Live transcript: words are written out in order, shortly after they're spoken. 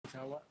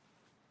Now what?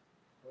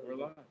 We're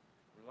live.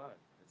 We're live.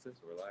 It says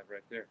we're live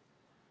right there.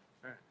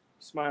 All right.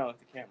 Smile at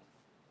the camera.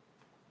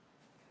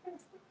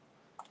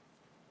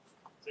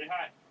 Say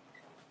hi.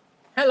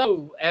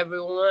 Hello,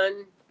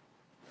 everyone.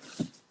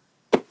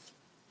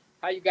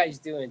 How you guys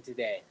doing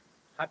today?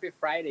 Happy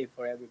Friday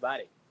for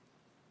everybody.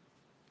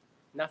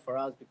 Not for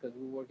us because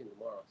we're working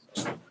tomorrow.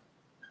 So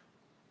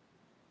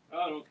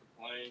Oh, don't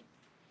complain.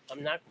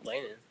 I'm not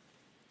complaining.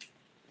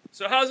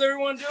 So how's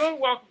everyone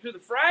doing? Welcome to the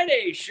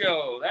Friday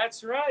show.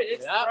 That's right.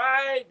 It's Yep.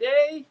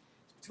 Friday.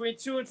 It's between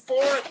 2 and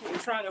 4. That's what we're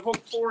trying to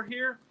hook for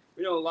here.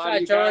 We know a lot Hi,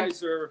 of you John.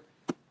 guys are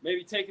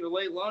maybe taking a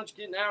late lunch,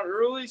 getting out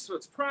early, so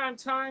it's prime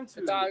time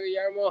to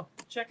Guillermo.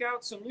 check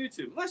out some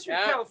YouTube. Unless you're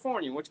Yeah. in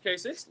California, in which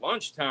case it's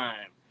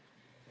lunchtime.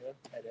 Yep,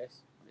 that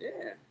is.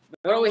 Yeah.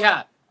 What do we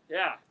have?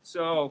 Yeah.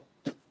 So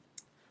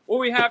what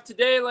we have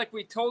today, like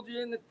we told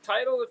you in the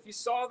title, if you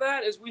saw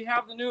that, is we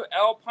have the new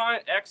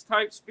Alpine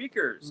X-Type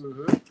speakers.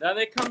 Mm-hmm. Now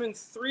they come in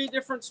 3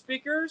 different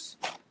speakers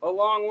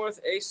along with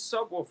a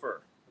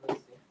subwoofer.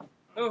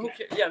 Oh, who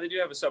cares? Yeah, they do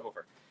have a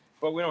subwoofer,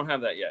 but we don't have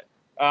that yet.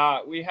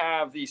 We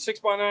have the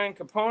 6x9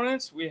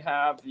 components, we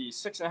have the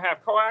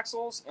 6.5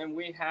 coaxials, and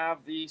we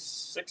have the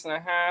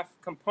 6.5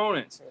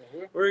 components.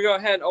 Mm-hmm. We're going to go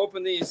ahead and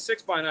open these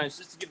 6x9s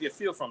just to give you a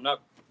feel from them.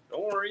 Now,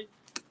 don't worry.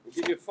 We'll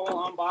give you a full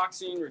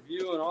unboxing,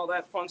 review, and all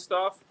that fun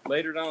stuff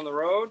later down the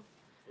road.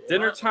 Yeah.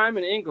 Dinner time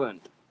in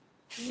England.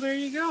 Well, there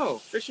you go.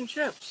 Fish and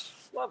chips.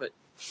 Love it.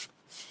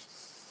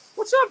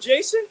 What's up,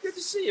 Jason? Good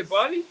to see you,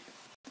 buddy.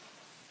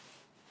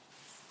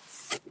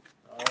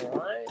 All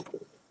right.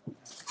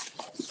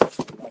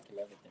 Liking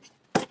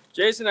everything.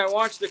 Jason, I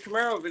watched the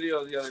Camaro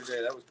video the other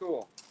day. That was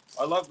cool.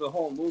 I love the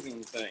whole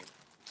moving thing.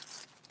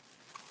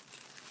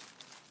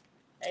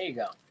 There you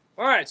go.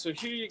 All right, so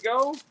here you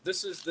go.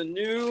 This is the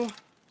new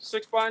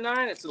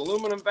 6x9. It's an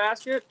aluminum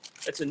basket.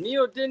 It's a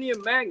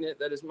neodymium magnet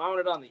that is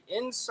mounted on the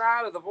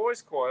inside of the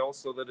voice coil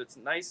so that it's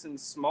nice and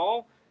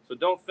small. So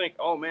don't think,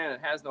 oh man, it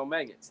has no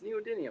magnet. It's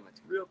neodymium.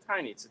 It's real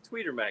tiny. It's a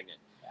tweeter magnet.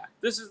 Yeah.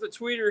 This is the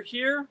tweeter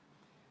here.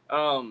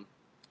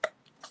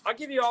 I'll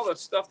give you all the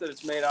stuff that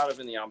it's made out of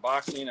in the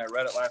unboxing. I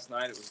read it last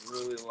night. It was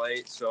really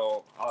late,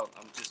 so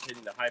I'm just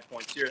hitting the high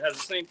points here. It has the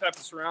same type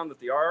of surround that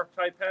the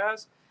R-Type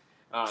has.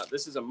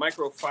 This is a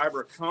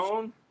microfiber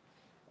cone.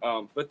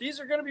 But these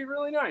are going to be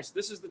really nice.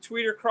 This is the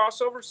tweeter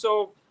crossover,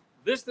 so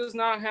this does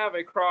not have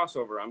a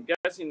crossover. I'm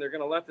guessing they're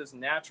going to let this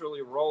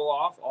naturally roll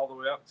off all the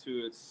way up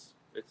to its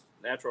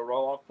natural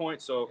roll-off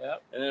point. So,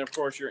 Yep. And then, of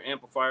course, your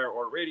amplifier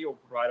or radio will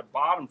provide a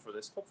bottom for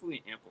this,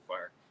 hopefully an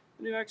amplifier.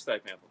 The new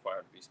X-Type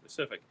amplifier, to be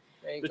specific.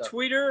 There you The go.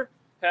 tweeter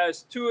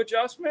has 2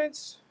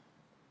 adjustments,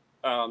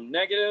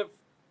 negative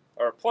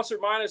or plus or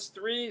minus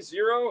 3,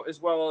 0, as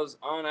well as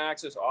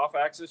on-axis,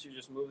 off-axis. You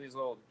just move these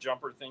little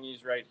jumper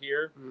thingies right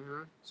here.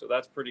 Mm-hmm. So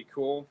that's pretty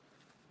cool.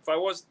 If I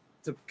was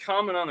to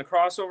comment on the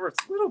crossover,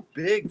 it's a little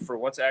big for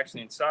what's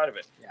actually inside of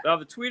it. Yeah. Now,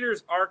 the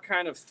tweeters are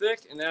kind of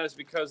thick, and that is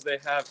because they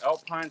have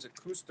Alpine's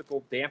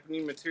acoustical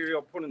dampening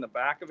material put in the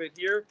back of it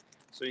here.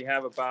 So you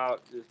have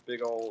about this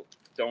big old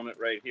donut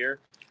right here.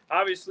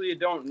 Obviously, you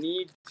don't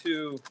need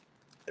to,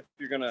 if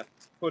you're going to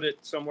put it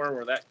somewhere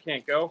where that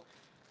can't go.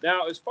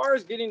 Now, as far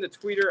as getting the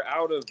tweeter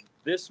out of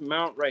this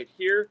mount right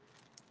here,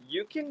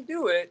 you can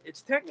do it.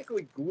 It's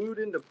technically glued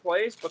into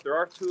place, but there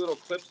are 2 little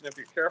clips, and if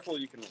you're careful,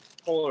 you can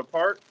pull it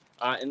apart,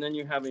 and then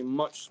you have a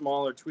much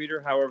smaller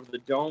tweeter. However, the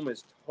dome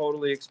is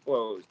totally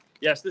exposed.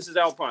 Yes, this is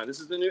Alpine. This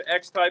is the new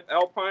X-Type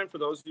Alpine for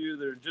those of you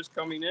that are just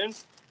coming in.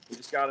 We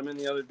just got them in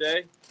the other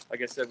day.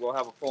 Like I said, we'll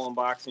have a full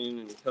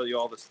unboxing and tell you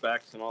all the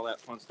specs and all that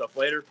fun stuff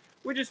later.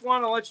 We just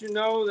want to let you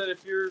know that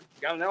if you're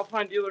got an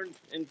Alpine dealer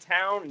in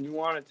town and you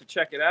wanted to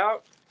check it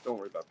out, don't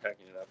worry about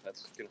packing it up.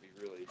 That's going to be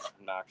really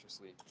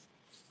obnoxiously,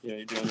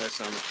 you're doing this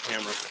on the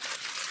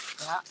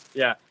camera.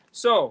 Yeah.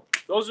 So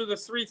those are the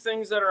 3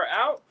 things that are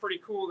out. Pretty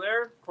cool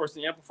there. Of course,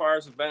 the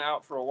amplifiers have been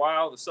out for a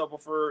while. The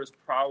subwoofer is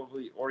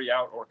probably already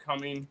out or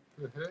coming.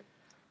 Mm-hmm.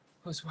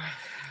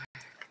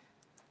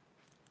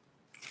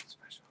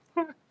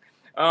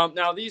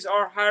 Now, these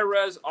are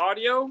high-res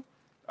audio.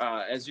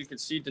 As you can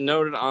see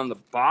denoted on the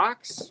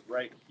box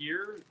right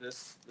here,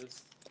 this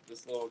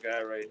little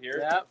guy right here.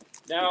 Yep.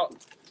 Now,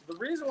 the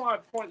reason why I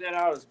point that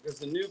out is because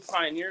the new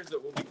Pioneers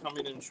that will be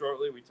coming in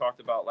shortly, we talked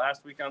about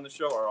last week on the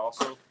show, are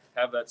also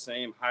have that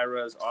same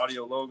high-res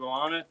audio logo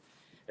on it.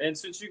 And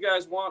since you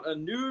guys want a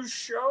news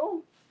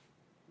show,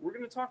 we're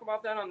going to talk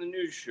about that on the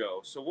news show.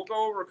 So we'll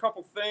go over a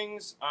couple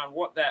things on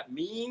what that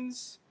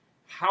means,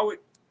 how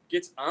it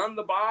gets on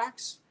the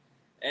box,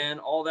 and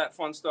all that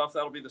fun stuff.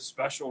 That'll be the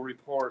special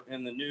report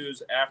in the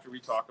news after we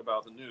talk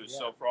about the news. Yeah.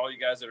 So for all you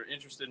guys that are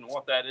interested in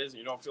what that is and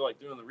you don't feel like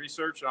doing the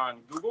research on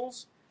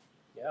Google's,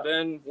 Yeah.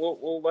 then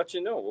we'll let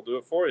you know. We'll do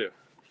it for you.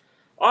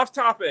 Off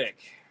topic.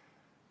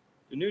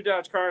 The new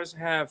Dodge cars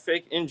have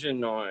fake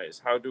engine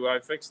noise. How do I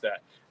fix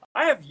that?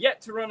 I have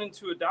yet to run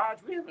into a Dodge.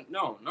 We haven't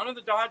known. None of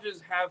the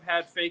Dodges have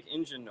had fake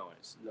engine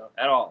noise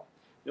at all.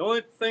 The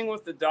only thing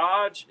with the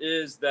Dodge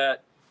is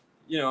that,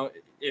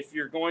 if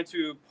you're going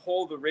to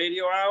pull the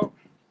radio out,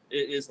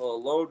 it is a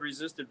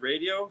load-resisted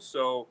radio,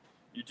 so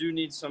you do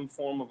need some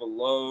form of a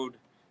load.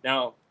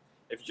 Now,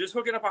 If you're just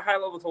hooking up a high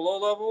level to low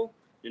level,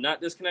 you're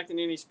not disconnecting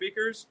any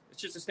speakers.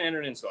 It's just a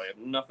standard install. You have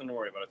nothing to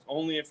worry about. It's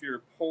only if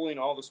you're pulling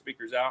all the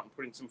speakers out and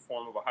putting some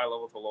form of a high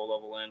level to low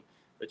level in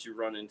that you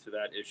run into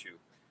that issue.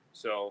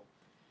 So,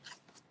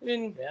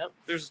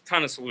 there's a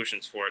ton of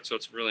solutions for it, so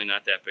it's really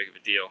not that big of a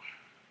deal.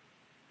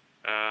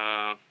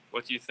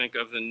 What do you think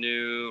of the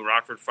new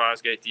Rockford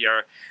Fosgate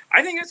DR?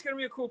 I think it's going to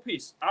be a cool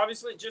piece.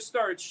 Obviously, it just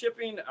started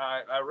shipping.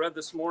 I read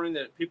this morning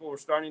that people were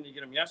starting to get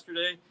them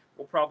yesterday.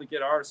 We'll probably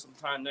get ours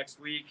sometime next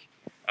week,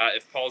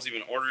 if Paul's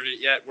even ordered it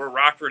yet. We're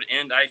Rockford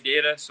and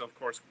iData, so of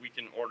course we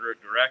can order it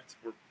direct.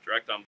 We're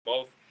direct on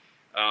both.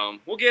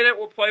 We'll get it.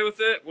 We'll play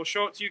with it. We'll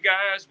show it to you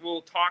guys.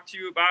 We'll talk to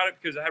you about it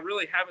because I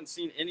really haven't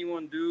seen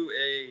anyone do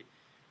a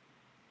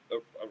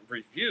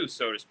review,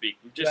 so to speak.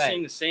 We've just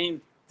seen the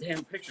same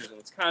damn pictures, and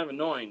it's kind of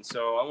annoying.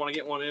 So I want to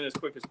get one in as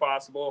quick as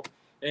possible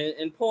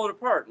and pull it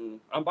apart and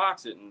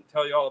unbox it and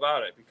tell you all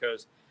about it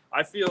because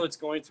I feel it's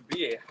going to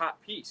be a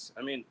hot piece.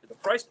 I mean, the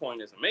price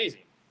point is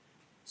amazing.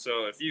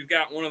 So if you've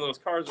got one of those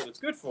cars that it's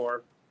good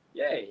for,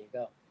 yay. There you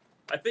go.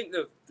 I think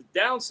the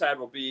downside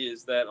will be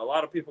is that a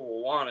lot of people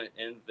will want it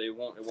and it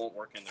won't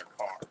work in their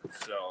car.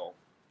 So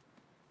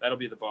that'll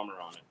be the bummer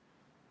on it.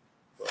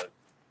 But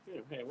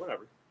hey,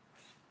 whatever.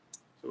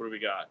 So what do we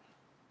got?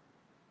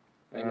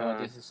 I know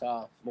this is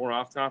off. More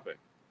off topic.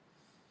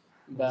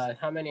 But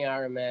how many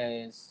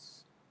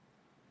RMS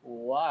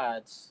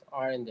watts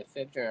are in the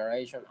 5th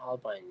generation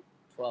Alpine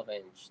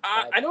 12-inch?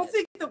 I don't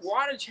think the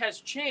wattage has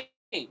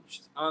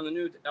changed on the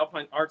new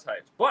Alpine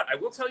R-Types. But I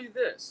will tell you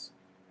this.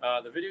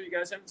 The video you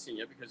guys haven't seen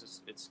yet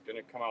because it's going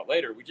to come out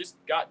later. We just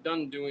got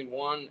done doing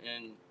one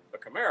in a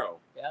Camaro,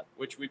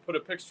 which we put a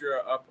picture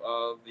up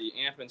of the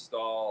amp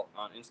install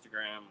on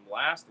Instagram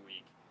last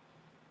week.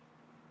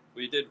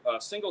 We did a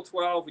single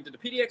 12. We did the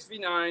PDX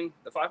V9,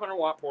 the 500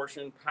 watt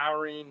portion,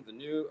 powering the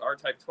new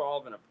R-Type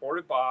 12 in a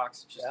ported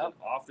box, just an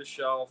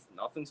off-the-shelf,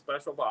 nothing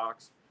special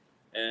box.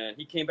 And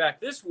he came back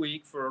this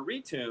week for a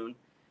retune,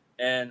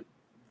 and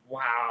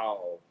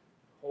wow,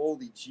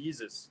 holy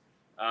Jesus.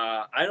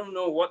 I don't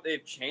know what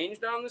they've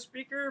changed on the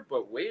speaker,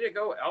 but way to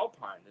go,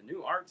 Alpine. The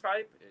new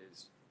R-Type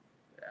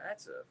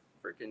that's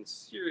a freaking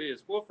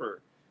serious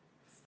woofer.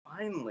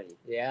 Finally.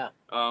 Yeah.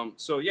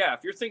 So yeah,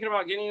 if you're thinking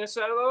about getting a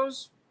set of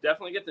those,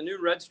 definitely get the new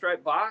red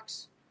stripe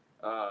box,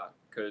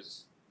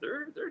 because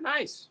they're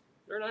nice.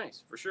 They're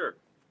nice for sure.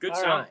 Good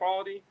sound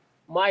quality.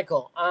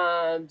 Michael,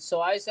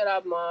 so I set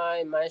up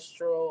my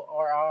Maestro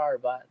RR,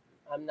 but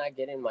I'm not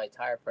getting my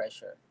tire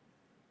pressure.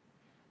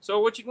 So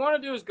what you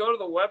want to do is go to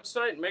the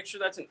website and make sure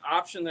that's an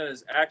option that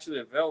is actually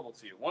available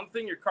to you. One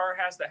thing, your car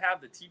has to have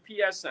the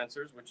TPS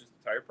sensors, which is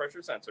the tire pressure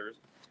sensors.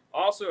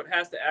 Also, it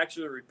has to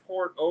actually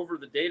report over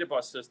the data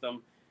bus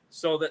system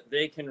so that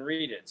they can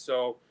read it.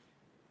 So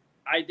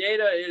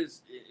iData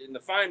is, in the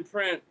fine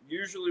print,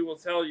 usually will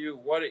tell you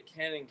what it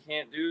can and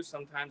can't do.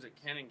 Sometimes it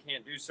can and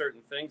can't do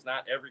certain things.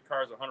 Not every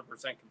car is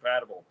 100%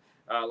 compatible.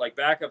 Like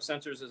backup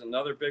sensors is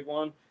another big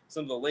one.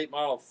 Some of the late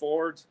model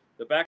Fords,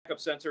 the backup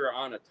sensor are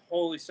on a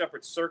totally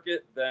separate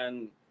circuit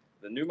than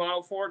the new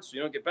model Ford, so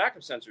you don't get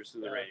backup sensors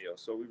through the radio.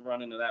 So we've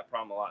run into that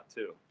problem a lot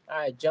too. All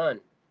right, John,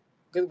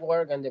 good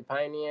work on the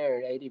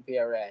Pioneer 80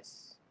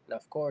 PRS. And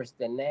of course,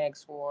 the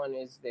next one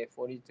is the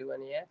 42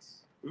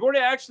 NEX. We've already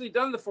actually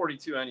done the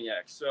 42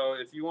 NEX, so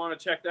if you want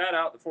to check that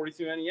out, the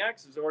 42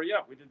 NEX is already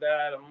up. We did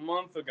that a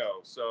month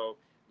ago, so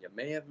you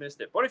may have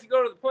missed it. But if you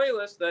go to the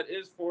playlist that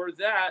is for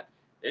that,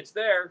 it's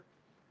there.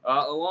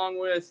 Along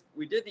with,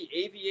 we did the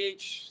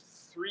AVH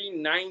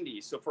 390.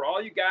 So for all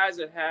you guys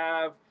that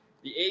have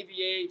the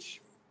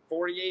AVH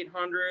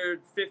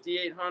 4800,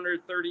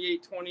 5800,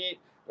 3828,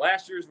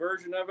 last year's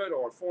version of it,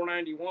 or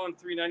 491,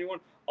 391,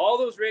 all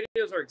those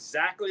radios are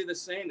exactly the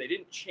same. They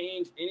didn't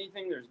change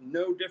anything. There's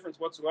no difference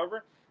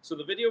whatsoever. So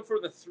the video for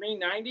the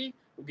 390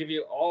 will give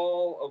you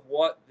all of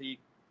what the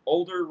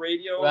older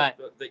radio,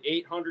 the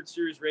 800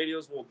 series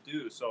radios will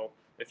do. So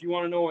if you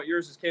want to know what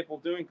yours is capable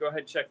of doing, go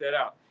ahead and check that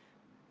out.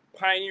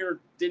 Pioneer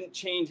didn't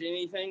change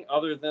anything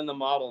other than the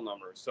model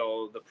number.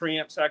 So the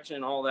preamp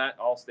section, all that,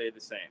 all stayed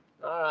the same.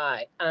 All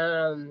right.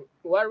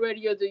 What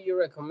radio do you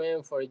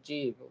recommend for a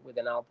Jeep with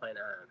an Alpine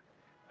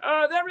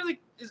amp? That really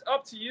is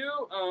up to you.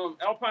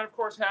 Alpine, of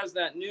course, has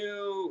that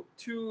new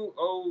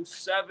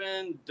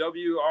 207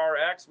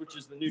 WRX, which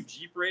is the new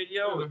Jeep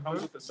radio that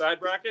comes with the side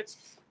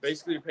brackets.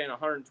 Basically, you're paying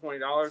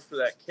 $120 for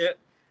that kit.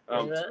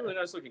 It's a really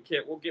nice looking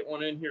kit. We'll get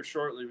one in here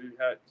shortly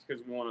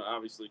because we want to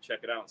obviously check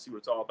it out and see what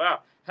it's all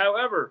about.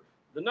 However,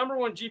 the number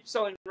one Jeep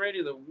selling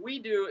radio that we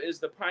do is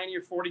the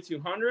Pioneer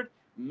 4200,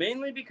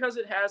 mainly because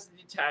it has the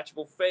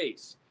detachable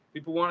face.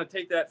 People want to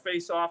take that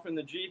face off in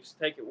the Jeeps,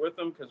 take it with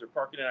them because they're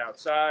parking it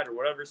outside or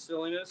whatever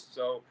silliness.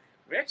 So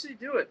we actually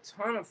do a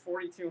ton of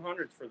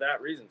 4200s for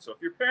that reason. So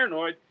if you're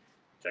paranoid,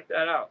 check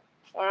that out.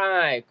 All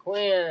right,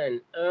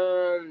 Quinn.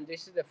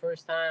 This is the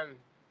first time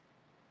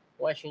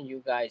watching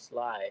you guys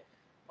live.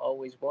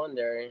 Always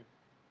wondering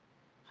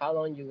how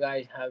long you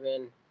guys have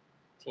been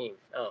team.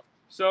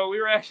 So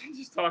we were actually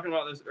just talking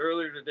about this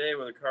earlier today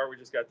with a car we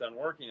just got done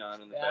working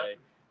on in the bay.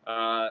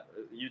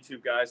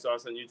 YouTube guy saw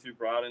us on YouTube,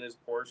 brought in his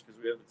Porsche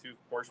because we have the 2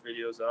 Porsche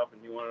videos up,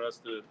 and he wanted us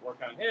to work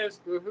on his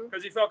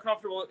because he felt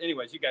comfortable.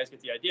 Anyways, you guys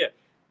get the idea.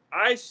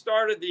 I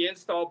started the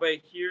install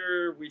bay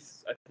here.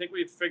 I think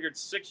we figured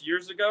 6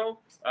 years ago.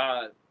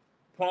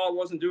 Paul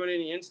wasn't doing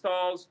any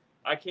installs.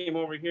 I came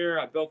over here.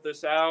 I built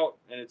this out,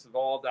 and it's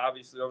evolved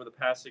obviously over the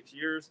past 6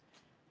 years.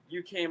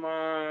 You came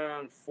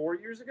on 4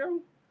 years ago,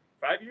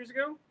 5 years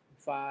ago.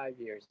 5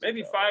 years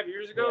maybe ago. 5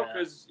 years ago,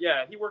 because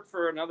he worked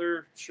for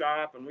another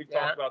shop, and we've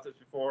talked about this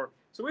before.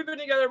 So we've been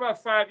together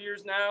about 5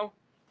 years now,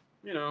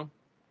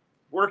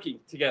 working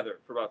together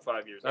for about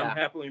 5 years. I'm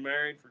happily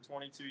married for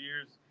 22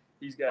 years.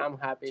 He's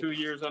got 2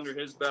 years under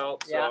his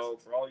belt. So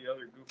for all you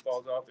other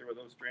goofballs out there with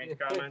those strange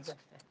comments,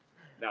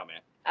 no,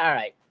 man. All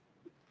right.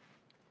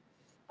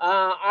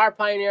 Our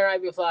Pioneer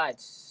IB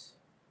flats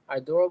are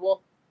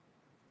durable.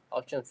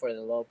 Option for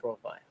the low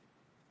profile.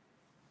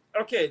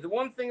 Okay, the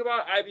one thing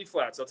about IB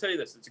flats, I'll tell you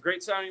this: it's a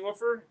great sounding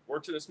woofer.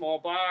 Works in a small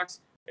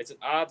box. It's an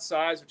odd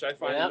size, which I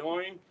find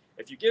annoying.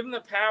 If you give them the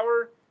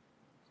power,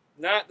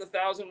 not the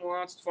 1,000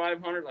 watts,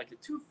 500, like a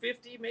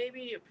 250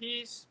 maybe a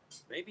piece,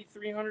 maybe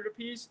 300 a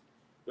piece,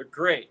 they're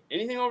great.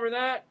 Anything over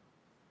that,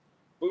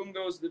 boom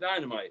goes the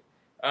dynamite.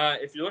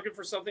 If you're looking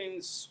for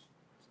something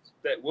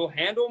that will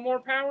handle more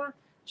power,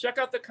 check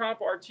out the Comp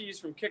RTs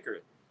from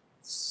Kicker.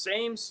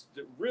 Same,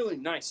 really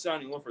nice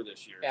sounding woofer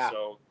this year.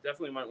 So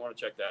definitely might want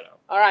to check that out.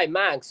 All right,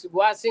 Max,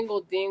 what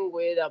single thing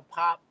with a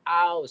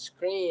pop-out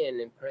screen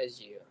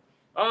impressed you?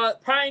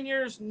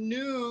 Pioneer's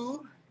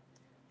new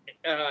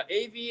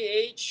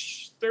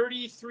AVH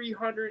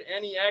 3300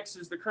 NEX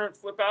is the current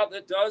flip out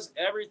that does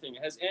everything.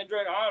 It has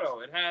Android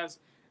Auto. It has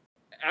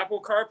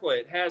Apple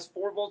CarPlay. It has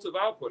 4 volts of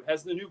output. It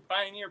has the new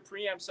Pioneer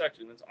preamp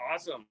section. That's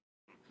awesome.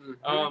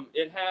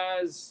 It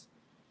has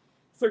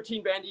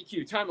 13-band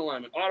EQ, time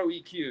alignment, auto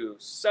EQ,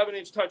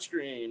 7-inch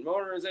touchscreen,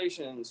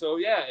 motorization. So,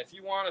 if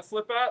you want to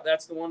flip out,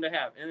 that's the one to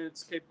have. And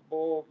it's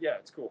capable. Yeah,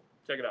 it's cool.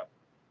 Check it out.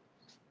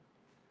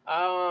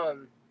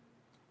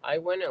 I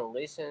went and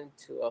listened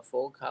to a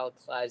Focal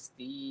Class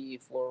D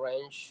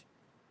 4-range.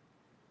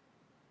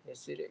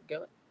 Is it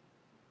good?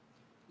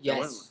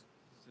 Yes.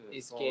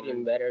 It's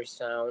getting better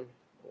sound,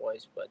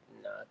 voice, but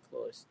not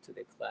close to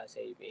the Class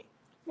AB.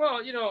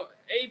 Well,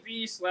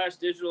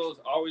 AB/digital is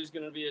always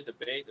going to be a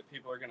debate that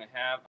people are going to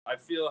have. I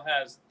feel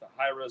as the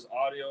high-res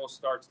audio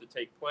starts to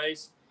take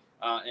place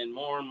and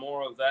more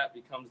of that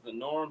becomes the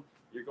norm,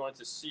 you're going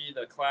to see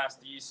the Class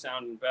D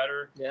sounding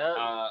better.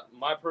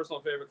 My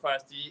personal favorite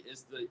Class D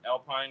is the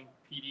Alpine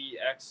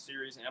PDX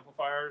series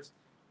amplifiers.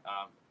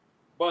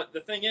 But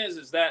the thing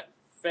is that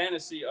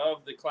fantasy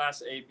of the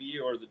Class AB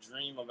or the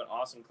dream of an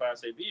awesome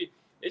Class AB,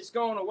 it's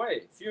going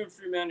away. Few and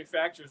few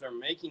manufacturers are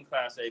making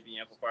Class AB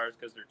amplifiers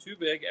because they're too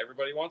big.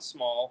 Everybody wants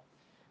small.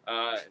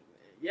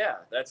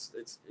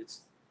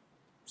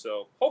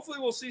 So hopefully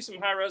we'll see some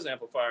high-res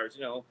amplifiers.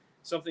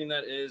 Something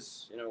that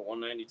is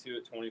 192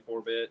 at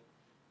 24-bit.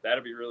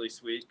 That'll be really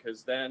sweet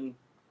because then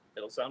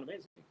it'll sound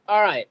amazing.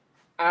 All right,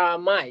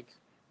 Mike.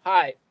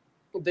 Hi.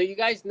 Do you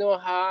guys know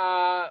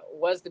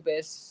what's the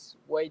best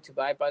way to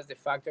bypass the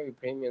factory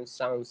premium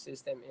sound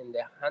system in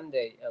the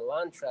Hyundai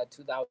Elantra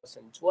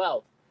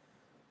 2012?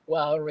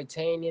 While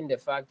retaining the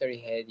factory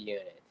head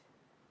unit?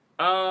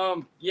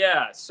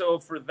 So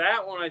for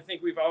that one, I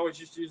think we've always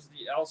just used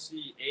the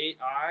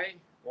LC8i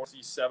or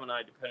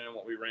LC7i, depending on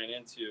what we ran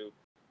into,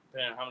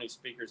 depending on how many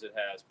speakers it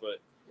has.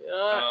 But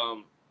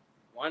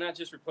why not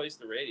just replace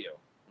the radio?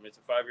 I mean, it's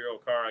a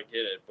 5-year-old car, I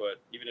get it, but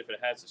even if it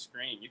has a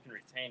screen, you can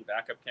retain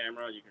backup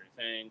camera, you can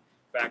retain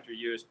factory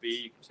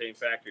USB, you can retain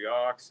factory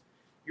aux,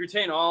 you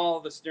retain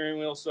all the steering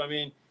wheel. So, I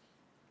mean,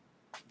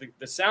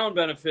 the sound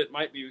benefit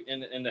might be,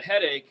 and the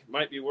headache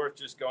might be worth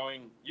just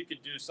going. You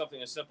could do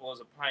something as simple as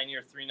a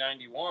Pioneer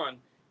 391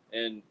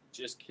 and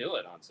just kill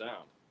it on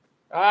sound.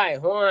 All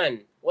right,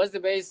 Juan, what's the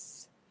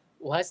best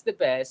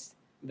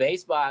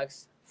bass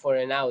box for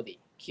an Audi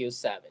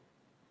Q7?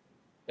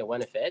 The one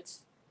that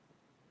fits?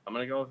 I'm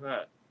going to go with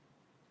that.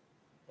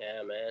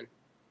 Yeah, man.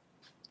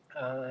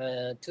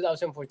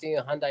 2014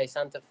 Hyundai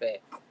Santa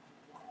Fe.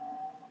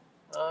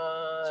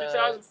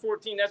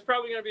 2014, that's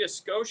probably going to be a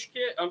Scotia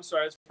kit. I'm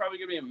sorry, it's probably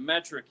going to be a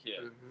Metra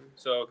kit.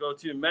 So go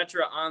to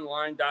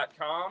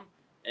metraonline.com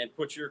and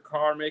put your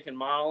car, make, and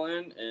model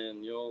in,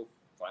 and you'll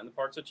find the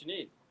parts that you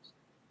need.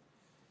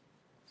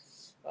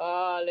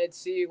 Let's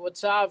see.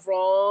 What's up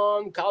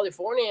from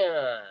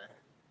California?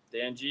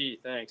 Dan G,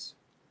 thanks.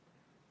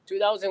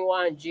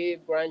 2001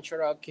 Jeep Grand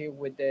Cherokee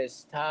with the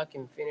stock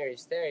Infinity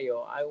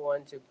stereo. I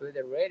want to put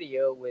a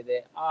radio with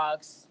the aux,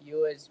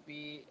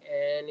 USB.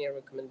 Any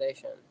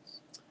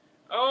recommendations?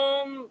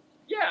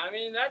 I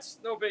mean, that's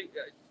no big.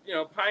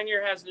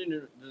 Pioneer has the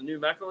new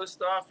Mechalist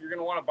stuff. You're going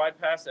to want to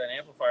bypass that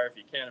amplifier if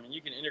you can. I mean,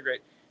 you can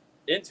integrate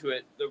into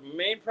it. The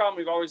main problem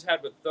we've always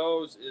had with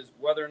those is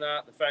whether or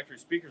not the factory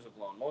speakers have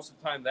blown. Most of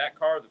the time, that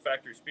car, the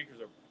factory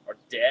speakers are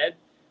dead.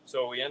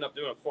 So we end up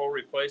doing a full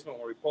replacement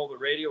where we pull the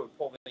radio, we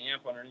pull the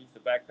amp underneath the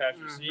back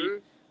passenger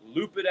seat,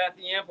 loop it at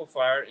the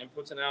amplifier,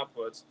 inputs and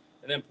outputs,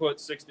 and then put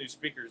 6 new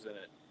speakers in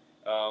it.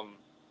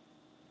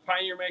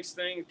 Pioneer makes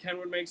things,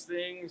 Kenwood makes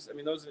things. I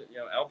mean, those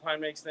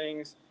Alpine makes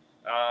things.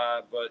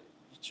 But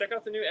check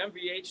out the new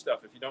MVH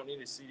stuff if you don't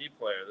need a CD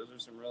player. Those are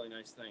some really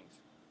nice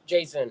things.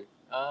 Jason,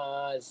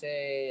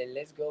 say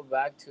let's go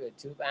back to a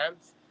tube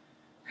amps.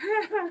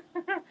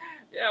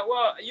 Yeah,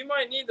 well, you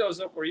might need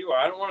those up where you are.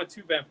 I don't want a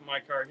tube amp in my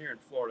car here in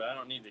Florida. I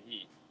don't need the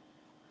heat.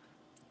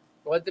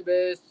 What's the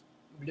best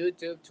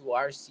Bluetooth to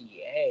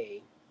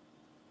RCA?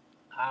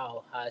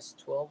 How has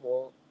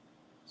 12-volt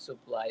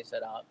supply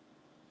set up?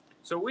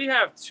 So we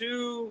have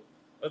two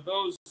of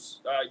those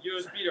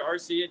USB to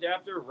RC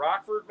adapter.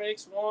 Rockford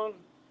makes one.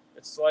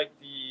 It's like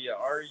the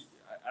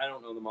I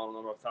don't know the model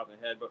number off the top of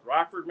my head, but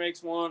Rockford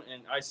makes one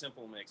and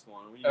iSimple makes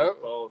one. We use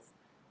both.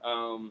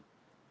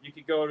 You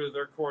could go to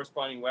their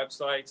corresponding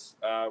websites.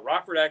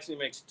 Rockford actually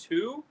makes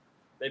two.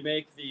 They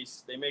make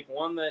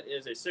one that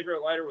is a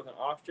cigarette lighter with an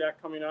aux jack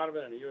coming out of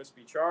it and a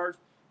USB charge.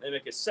 They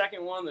make a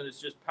second one that is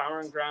just power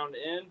and ground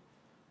in,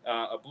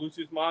 a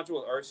Bluetooth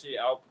module with RCA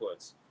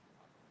outputs.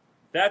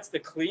 That's the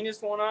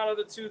cleanest one out of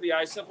the two. The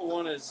iSimple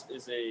one is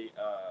a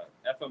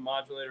FM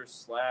modulator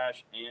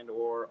 / and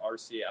or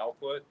RCA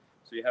output,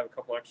 so you have a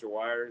couple extra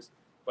wires.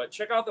 But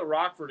check out the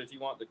Rockford if you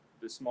want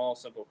the small,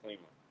 simple, clean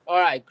one. All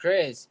right,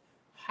 Chris,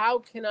 how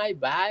can I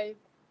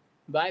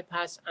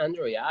bypass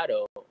Android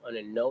Auto on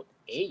a Note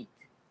 8?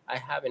 I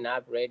have an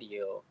app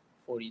radio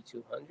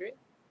 4200.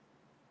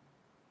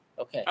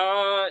 Okay.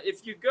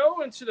 If you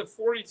go into the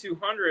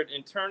 4200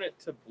 and turn it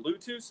to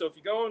Bluetooth, so if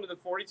you go into the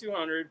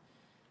 4200,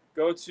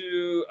 go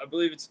to, I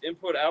believe it's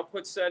input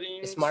output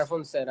settings.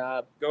 Smartphone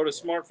setup. Go to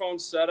smartphone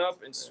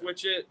setup and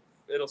switch it.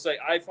 It'll say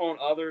iPhone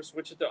other,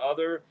 switch it to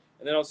other,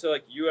 and then it'll say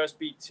like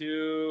USB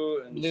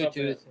 2 and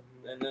Bluetooth.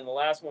 And then the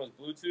last one is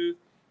Bluetooth.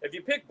 If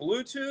you pick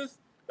Bluetooth,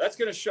 that's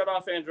going to shut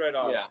off Android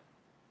Auto. Yeah.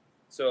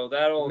 So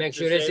that'll make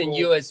sure it's in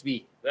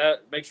USB.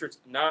 Make sure it's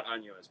not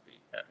on USB.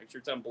 Yeah. Make sure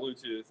it's on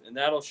Bluetooth, and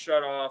that'll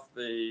shut off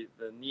the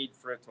need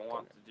for it to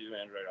want to do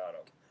Android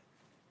Auto.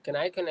 Can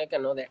I connect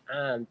another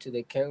amp to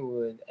the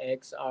Kenwood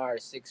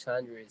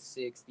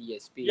XR606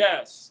 DSP?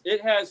 Yes, it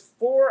has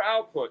 4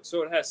 outputs.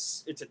 So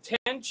it's a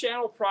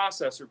 10-channel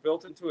processor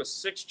built into a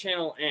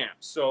 6-channel amp.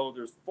 So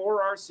there's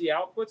 4 RC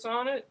outputs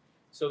on it.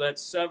 So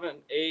that's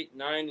 7, 8,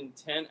 9, and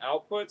 10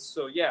 outputs.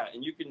 So yeah,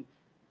 and you can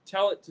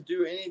tell it to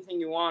do anything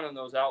you want on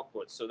those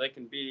outputs. So they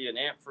can be an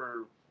amp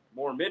for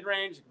more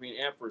mid-range. It can be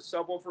an amp for a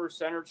subwoofer,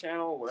 center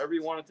channel, whatever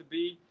you want it to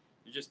be.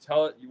 You just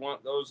tell it you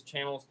want those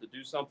channels to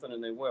do something,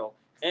 and they will.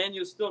 And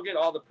you'll still get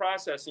all the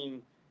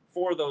processing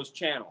for those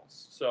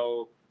channels.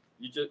 So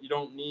you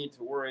don't need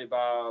to worry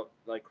about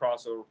like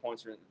crossover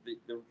points. Or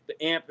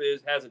the amp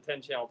has a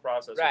 10-channel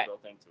processor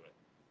built into it.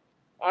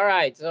 All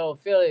right, so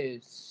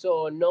Philip,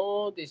 so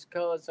no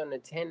discounts on the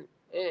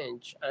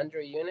 10-inch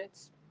Android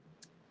units?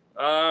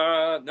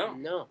 No. I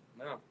don't know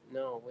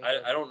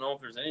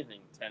if there's anything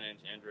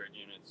 10-inch Android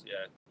units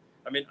yet.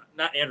 I mean,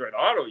 not Android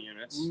Auto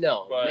units.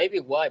 No, but maybe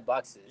white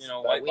boxes. You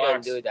know, white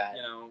box, don't do that.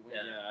 You know,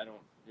 I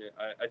don't. Yeah,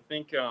 I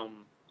think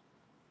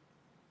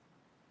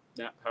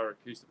not Power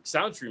Acoustic.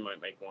 Soundtree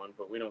might make one,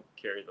 but we don't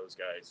carry those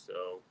guys.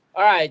 So.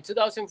 All right,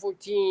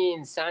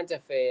 2014 Santa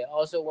Fe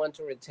also want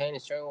to retain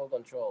steering wheel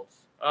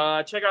controls.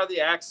 Check out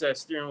the Access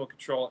steering wheel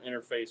control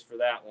interface for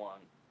that one.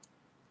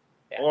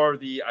 Yeah. Or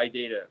the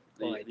iData.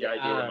 The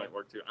iData might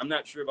work too. I'm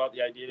not sure about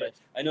the iData. Right.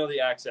 I know the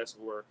Access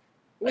will work.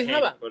 But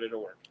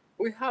it'll work.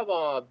 We have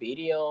a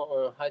video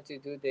on how to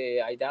do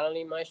the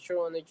iData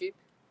Maestro on the Jeep.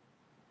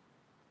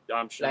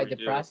 I'm sure like the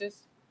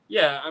process?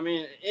 Yeah, I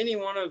mean, any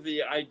one of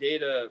the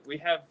iData, we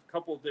have a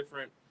couple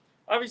different,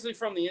 obviously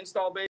from the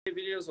install bay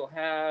videos,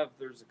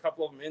 there's a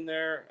couple of them in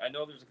there. I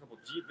know there's a couple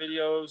Jeep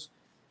videos.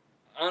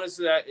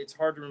 Honestly, it's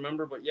hard to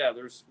remember, but yeah,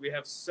 we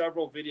have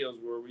several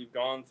videos where we've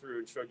gone through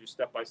and showed you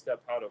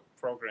step-by-step how to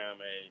program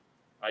a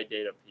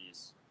iData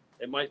piece.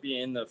 It might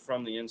be in the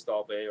From the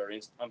Install Bay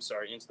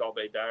Install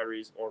Bay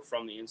Diaries or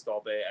From the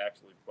Install Bay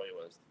Actually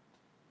playlist.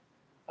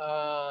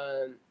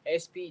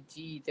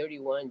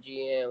 SPT31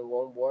 GM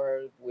won't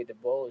work with the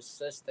Bose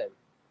system.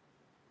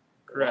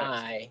 Correct.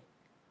 Why?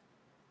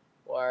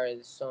 What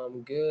are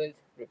some good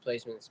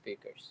replacement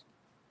speakers?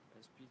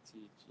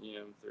 SPT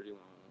GM31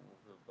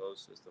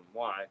 Bose system.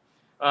 Why?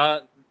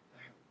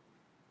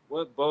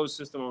 What Bose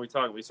system are we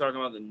talking about? Are we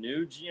talking about the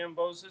new GM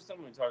Bose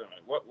system? Are we talking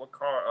about what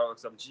car? Oh,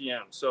 it's a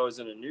GM. So is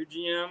it a new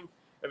GM?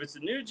 If it's a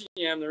new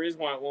GM, the reason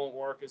why it won't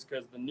work is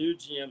because the new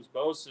GM's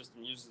Bose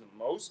system uses the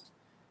most.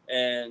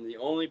 And the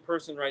only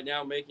person right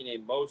now making a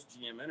most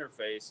GM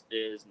interface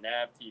is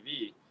Nav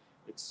TV.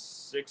 It's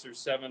 $600 or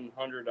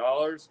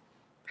 $700.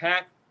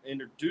 PAC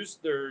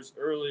introduced theirs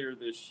earlier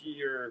this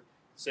year,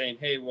 saying,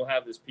 "Hey, we'll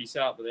have this piece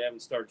out," but they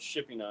haven't started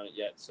shipping on it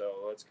yet.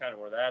 So that's kind of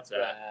where that's at.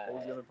 Right. What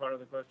was the other part of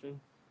the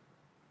question?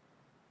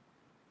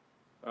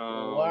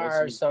 What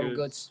are some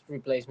good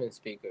replacement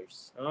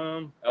speakers?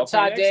 What's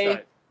up,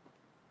 Dave?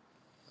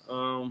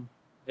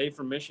 Hey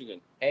from Michigan.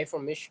 Hey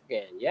from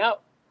Michigan.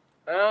 Yep.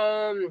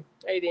 I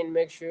didn't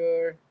make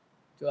sure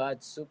to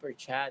add super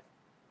chat.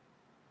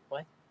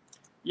 What?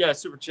 Yeah,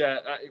 super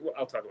chat.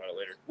 I'll talk about it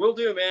later. We'll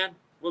do, man.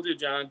 We'll do,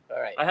 John. All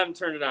right. I haven't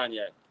turned it on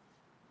yet.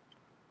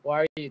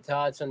 What are your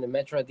thoughts on the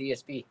Metro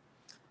DSP?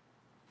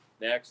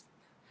 Next.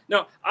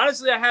 No,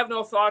 honestly, I have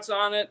no thoughts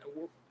on it.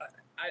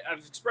 I've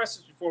expressed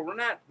this before. We're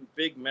not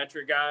big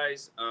Metra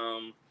guys.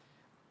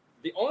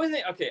 The only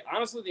thing, okay,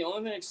 honestly, the only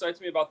thing that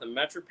excites me about the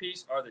Metra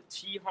piece are the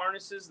T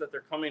harnesses that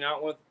they're coming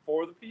out with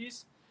for the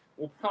piece.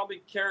 We'll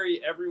probably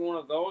carry every one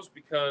of those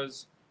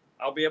because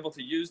I'll be able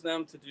to use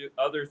them to do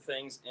other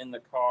things in the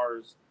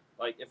cars.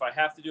 Like if I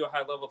have to do a high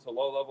level to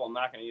low level, I'm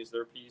not going to use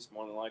their piece.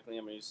 More than likely,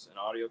 I'm going to use an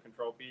audio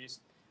control piece.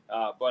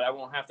 But I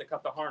won't have to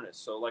cut the harness.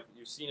 So like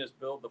you've seen us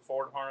build the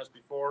Ford harness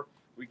before.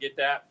 We get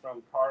that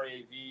from Car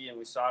AV and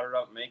we solder it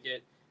up and make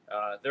it.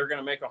 They're going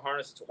to make a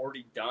harness that's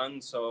already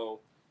done. So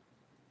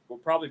we'll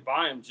probably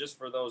buy them just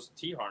for those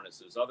T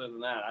harnesses. Other than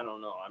that, I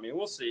don't know. I mean,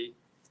 we'll see.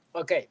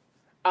 Okay.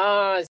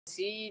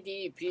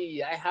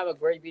 CDP. I have a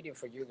great video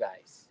for you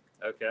guys.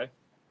 Okay.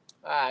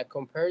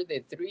 Compare the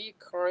 3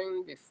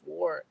 current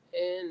before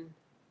and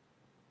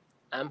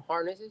I'm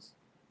harnesses,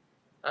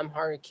 I'm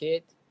harness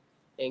kit,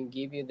 and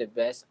give you the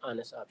best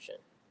honest option.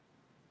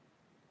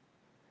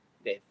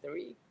 The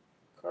 3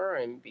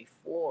 current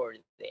before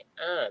the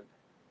amp.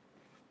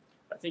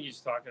 I think he's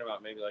talking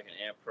about maybe like an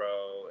Amp Pro,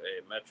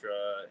 a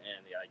Metra,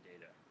 and the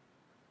iData.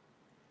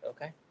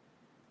 Okay.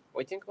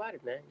 What do you think about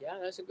it, man? Yeah,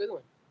 that's a good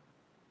one.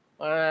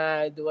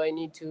 Do I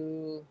need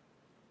to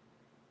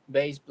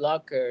bass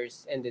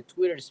blockers and the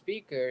Twitter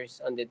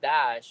speakers on the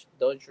dash,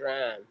 Dodge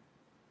Ram?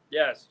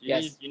 Yes,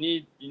 Yes. you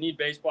need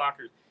bass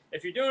blockers.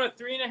 If you're doing a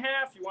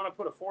 3.5, you want to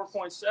put a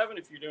 4.7.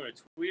 If you're doing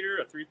a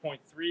tweeter, a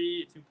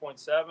 3.3, a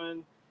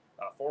 2.7,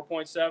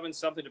 4.7,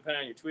 something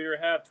depending on your tweeter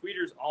have.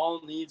 Tweeters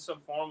all need some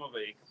form of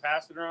a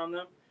capacitor on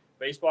them.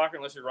 Bass blocker,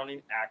 unless you're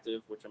running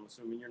active, which I'm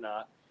assuming you're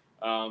not.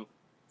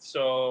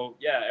 So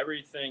yeah,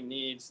 everything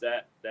needs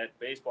that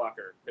bass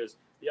blocker because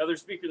the other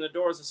speaker in the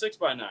door is a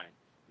 6x9.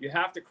 You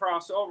have to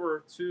cross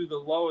over to the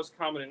lowest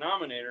common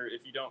denominator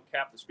if you don't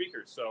cap the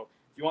speakers. So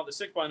if you want the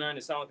 6x9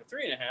 to sound like a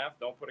 3.5,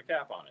 don't put a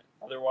cap on it.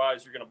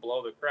 Otherwise, you're going to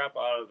blow the crap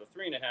out of the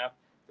 3.5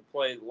 to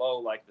play low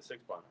like the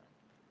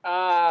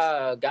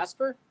 6x9.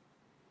 Jasper.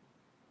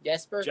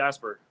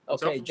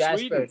 Okay,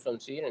 Jasper from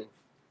Sweden.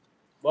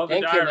 Love the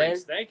Thank you,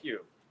 diaries. man. Thank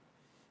you.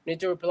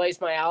 Need to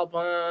replace my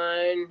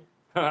Alpine.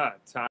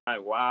 Ty,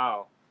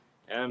 wow.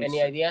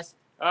 Any ideas?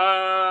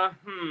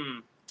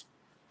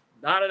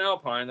 Not an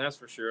Alpine, that's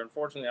for sure.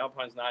 Unfortunately,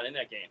 Alpine's not in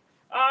that game.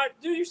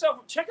 Do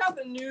yourself, check out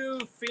the new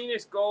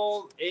Phoenix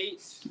Gold 8.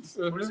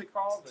 Mm-hmm. What is it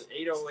called? The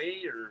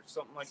 808 or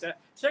something like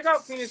that. Check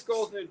out Phoenix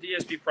Gold's new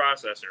DSP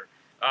processor.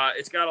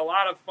 It's got a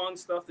lot of fun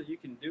stuff that you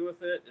can do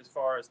with it as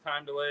far as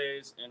time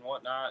delays and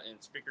whatnot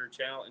and speaker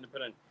channel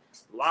independent.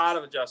 A lot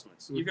of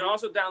adjustments. Mm-hmm. You can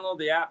also download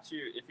the app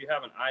too if you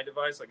have an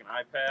iDevice like an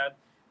iPad.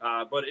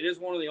 But it is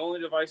one of the only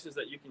devices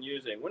that you can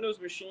use a Windows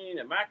machine,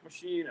 a Mac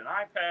machine, an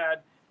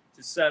iPad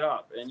to set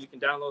up. And you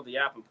can download the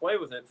app and play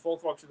with it, full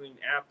functioning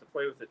app to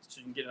play with it so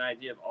you can get an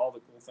idea of all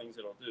the cool things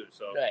it'll do.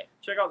 So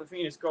Check out the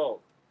Phoenix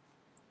Gold.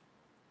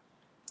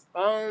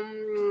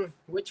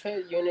 Which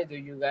head unit do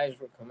you guys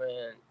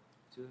recommend?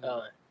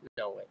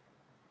 No way.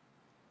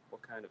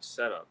 What kind of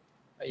setup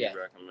do you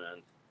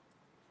recommend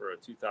for a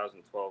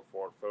 2012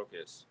 Ford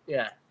Focus?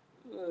 Yeah.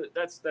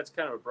 That's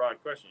kind of a broad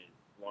question.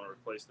 You want to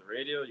replace the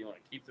radio? You want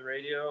to keep the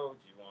radio?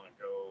 Do you want to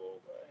go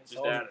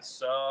just add a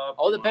sub?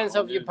 All depends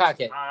on your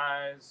pocket.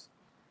 Highs?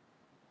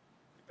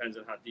 Depends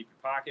on how deep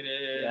your pocket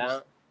is.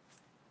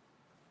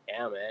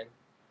 Yeah, man.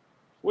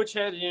 Which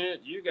head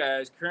unit do you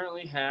guys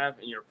currently have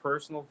in your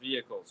personal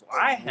vehicles? Well,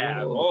 I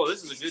have.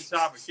 This is a good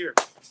topic here.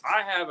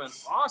 I have an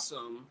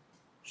awesome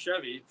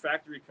Chevy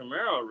factory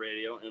Camaro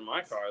radio in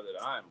my car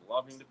that I'm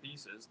loving to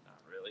pieces.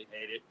 Not really,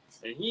 hate it.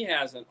 And he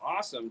has an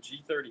awesome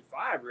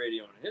G35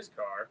 radio in his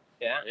car.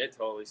 Yeah. It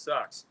totally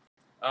sucks.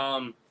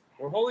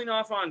 We're holding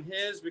off on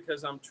his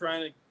because I'm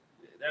trying to.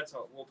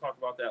 We'll talk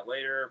about that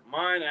later.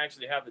 Mine, I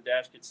actually have the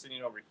dash kit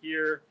sitting over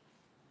here.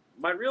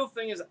 My real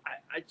thing is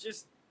I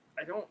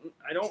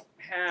don't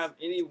have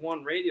any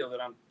one radio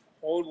that I'm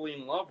totally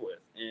in love with,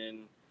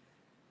 and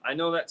I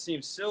know that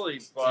seems silly,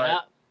 but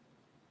I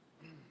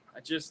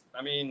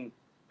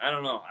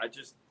don't know. I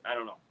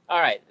don't know. All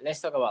right,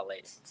 let's talk about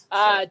later.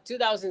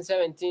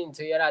 2017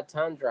 Toyota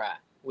Tundra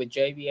with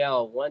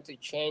JBL. Want to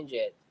change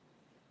it?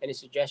 Any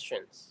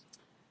suggestions?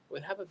 We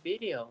have a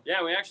video.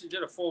 Yeah, we actually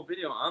did a full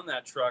video on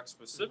that truck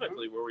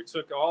specifically where we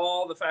took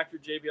all the factory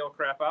JBL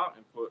crap out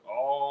and put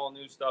all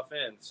new stuff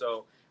in.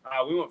 So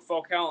we went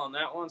Focal on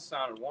that one.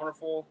 Sounded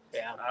wonderful.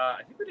 Yeah.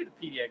 I think we did a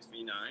PDX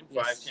V9,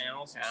 5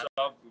 channels, some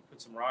sub. We put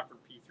some Rockford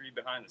P3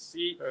 behind the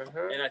seat.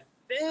 And I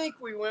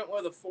think we went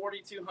with a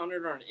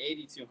 4200 or an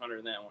 8200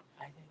 in that one.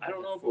 I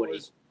don't know if it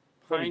was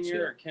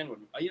Pioneer or Kenwood.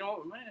 You know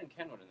what? We might have been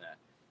Kenwood in that.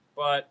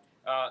 But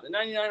the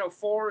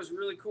 9904 is a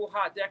really cool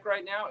hot deck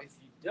right now. If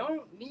you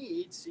don't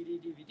need CD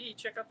DVD,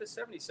 check out the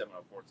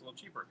 7704. It's a little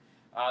cheaper.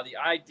 The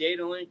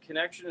iData Link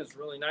connection is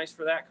really nice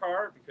for that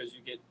car because you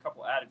get a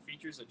couple added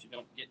features that you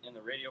don't get in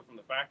the radio from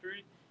the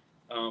factory.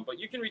 But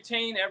you can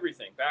retain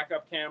everything.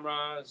 Backup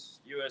cameras,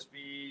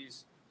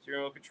 USBs,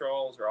 steering wheel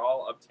controls are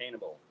all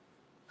obtainable.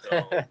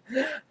 So.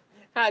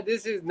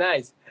 This is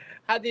nice.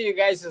 How do you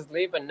guys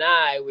sleep at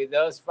night with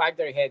those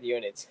factory head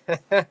units?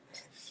 Well,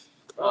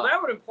 Oh,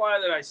 that would imply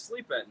that I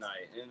sleep at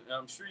night, and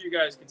I'm sure you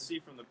guys can see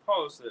from the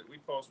post that we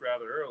post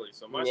rather early.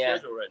 So my yeah.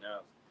 schedule right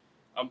now,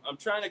 I'm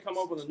trying to come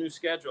up with a new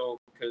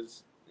schedule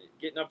because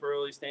getting up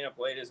early, staying up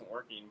late isn't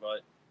working.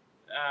 But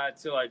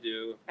until I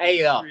do, There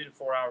you go. 3 to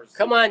 4 hours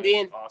Come sleep a on, night is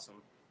Dean.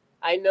 awesome.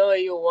 I know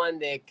you want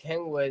the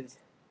Kenwood,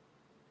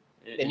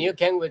 the And new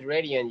Kenwood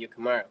radio in your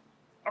Camaro.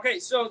 okay,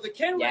 so the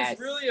Kenwood Yes. is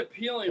really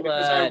appealing Come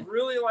because I on.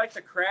 really like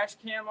the crash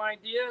cam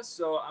idea.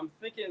 So I'm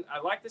thinking I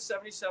like the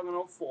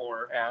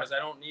 7704 Yeah. because I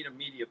don't need a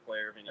media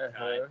player of any Uh-huh.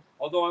 kind.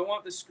 Although I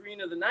want the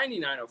screen of the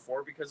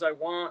 9904 because I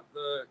want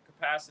the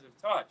capacitive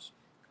touch.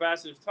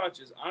 Capacitive touch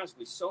is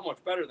honestly so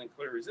much better than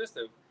clear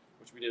resistive,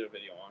 which we did a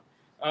video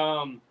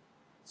on.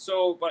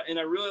 And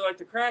I really like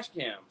the crash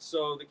cam.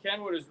 So the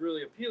Kenwood is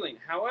really appealing.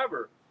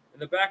 However, in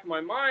the back of my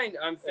mind,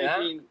 I'm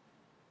thinking.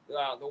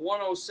 The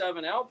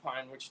 107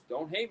 Alpine, which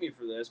don't hate me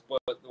for this,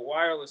 but the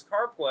wireless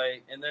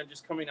CarPlay and then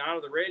just coming out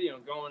of the radio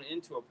and going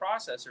into a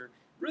processor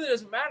really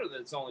doesn't matter that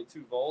it's only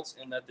 2 volts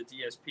and that the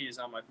DSP is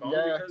on my phone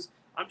because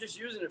I'm just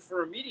using it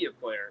for a media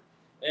player.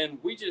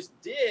 And we just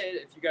did,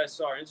 if you guys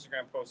saw our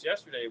Instagram post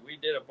yesterday, we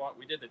did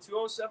the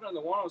 207 and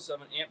the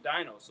 107 amp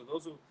dyno. So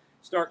those will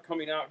start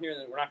coming out here,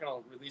 and we're not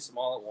going to release them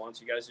all at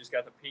once. You guys just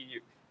got the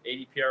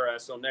 80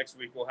 PRS, so next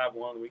week we'll have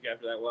one. The week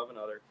after that we'll have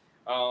another.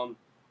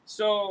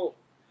 So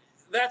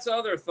that's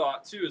other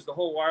thought too, is the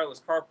whole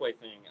wireless CarPlay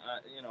thing.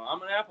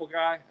 I'm an Apple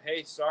guy.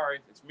 Hey, sorry,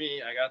 it's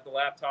me. I got the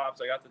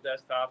laptops, I got the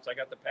desktops, I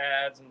got the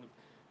pads, and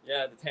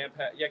the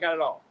TAMPad. Yeah, I got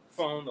it all. The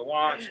phone, the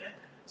watch.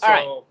 So All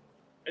right.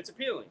 It's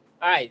appealing.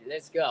 All right,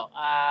 let's go.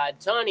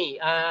 Tony,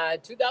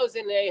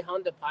 2008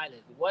 Honda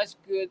Pilot. What's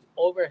good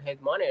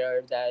overhead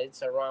monitor that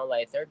it's around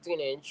like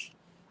 13-inch?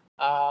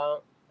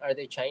 Are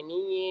the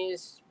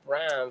Chinese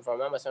brand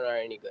from Amazon are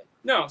any good?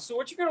 No, so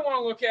what you're going to want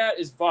to look at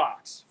is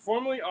Vox,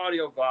 formerly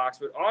Audio Vox,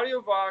 but Audio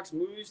Vox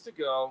Movies to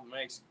Go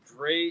makes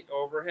great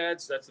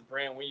overheads. That's the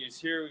brand we use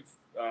here. We've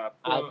put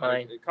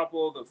Alpine. a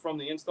couple of from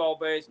the install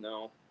base.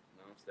 No,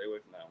 stay away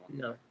from that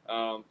one.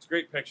 No. It's a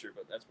great picture,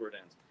 but that's where it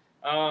ends.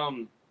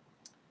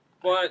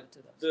 But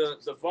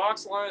the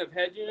Vox line of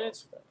head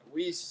units,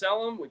 we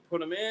sell them, we put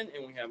them in,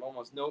 and we have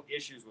almost no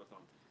issues with them.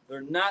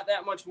 They're not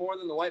that much more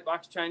than the white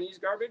box Chinese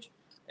garbage,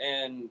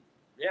 and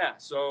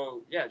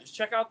just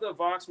check out the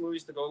Vox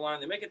Movies to Go line.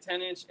 They make a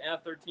 10-inch and a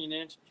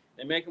 13-inch.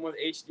 They make them with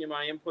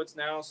HDMI inputs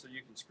now, so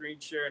you can screen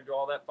share and do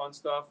all that fun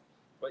stuff.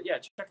 But yeah,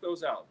 check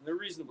those out. They're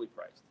reasonably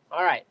priced.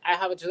 All right, I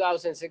have a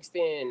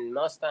 2016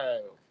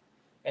 Mustang,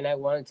 and I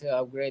wanted to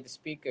upgrade the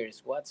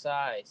speakers. What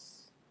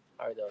size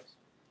are those?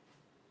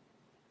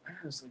 I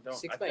honestly don't.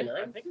 6x9?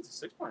 I think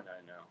it's a 6x9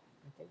 now.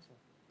 I think so.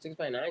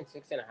 6x9,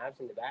 6.5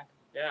 in the back.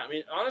 Yeah, I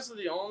mean,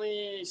 honestly, the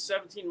only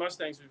 17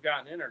 Mustangs we've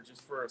gotten in are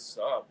just for a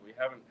sub. We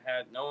haven't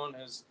had,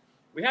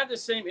 we had the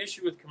same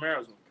issue with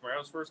Camaros. When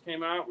Camaros first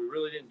came out, we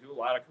really didn't do a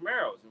lot of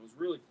Camaros. It was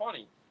really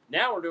funny.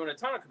 Now we're doing a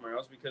ton of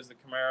Camaros because the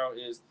Camaro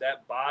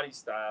that body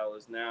style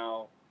is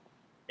now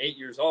 8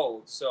 years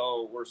old.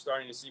 So we're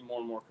starting to see more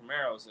and more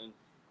Camaros. And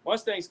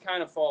Mustangs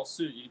kind of fall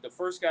suit. The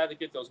first guy that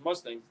gets those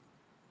Mustangs,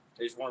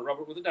 they just want to rub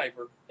it with a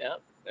diaper.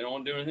 Yep. They don't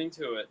want to do anything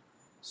to it.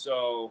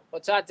 So,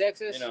 what's up,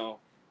 Texas?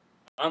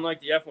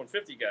 Unlike the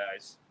F-150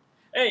 guys.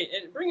 Hey,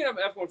 and bringing up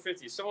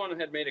F-150, someone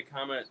had made a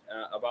comment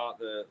about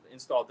the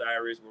install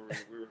diaries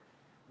where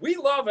we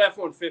love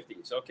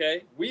F-150s,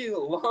 okay? We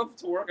love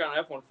to work on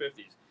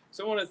F-150s.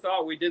 Someone had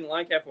thought we didn't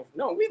like F-150s.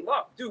 No, we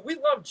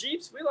love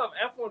Jeeps. We love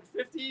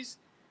F-150s.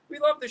 We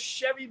love the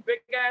Chevy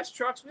big-ass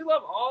trucks. We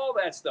love all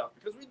that stuff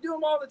because we do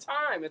them all the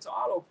time. It's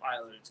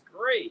autopilot. It's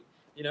great,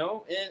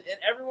 and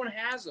everyone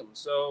has them.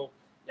 So,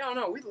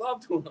 no, we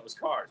love doing those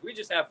cars. We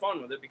just have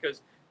fun with it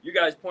because you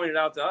guys pointed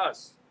out to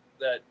us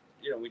that,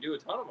 we do a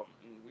ton of them,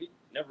 and we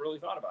never really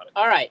thought about it.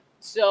 All right.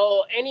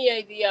 So any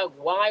idea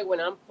why when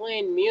I'm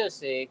playing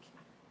music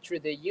through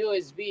the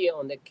USB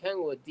on the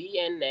Kenwood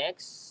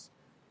DNX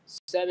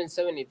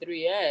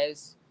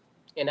 773S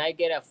and I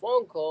get a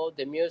phone call,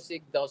 the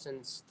music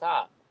doesn't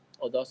stop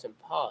or doesn't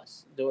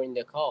pause during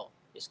the call?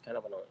 It's kind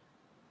of annoying.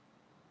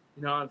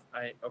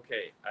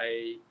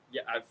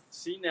 I've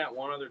seen that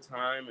one other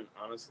time, and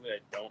honestly, I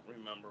don't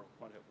remember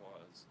what it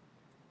was.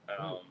 I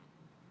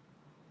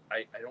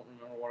don't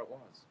remember what it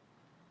was.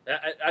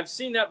 I've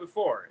seen that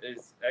before.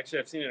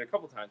 I've seen it a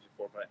couple times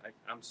before, but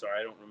I'm sorry,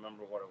 I don't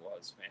remember what it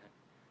was, man.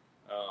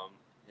 All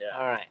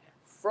right.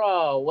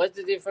 Fro, what's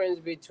the difference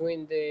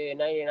between the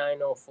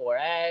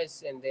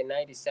 9904S and the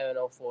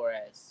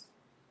 9704S,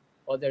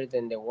 other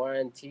than the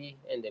warranty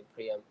and the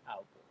preamp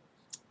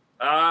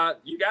output?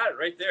 You got it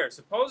right there.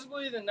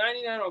 Supposedly, the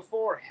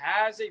 9904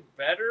 has a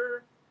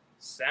better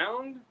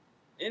sound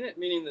in it,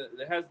 meaning that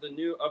it has the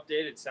new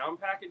updated sound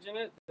package in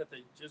it that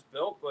they just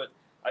built, but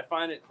I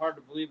find it hard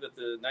to believe that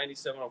the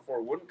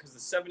 9704 wouldn't, because the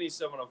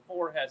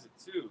 7704 has it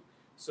too.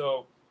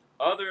 So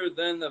other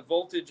than the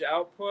voltage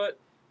output,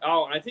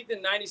 and I think the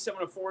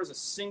 9704 is a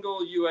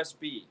single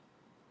USB.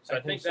 So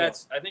I think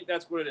that's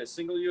what it is.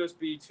 Single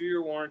USB,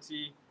 2-year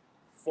warranty,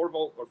 4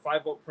 volt or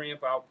 5 volt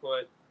preamp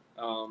output.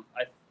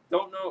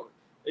 don't know.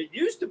 It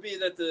used to be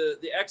that the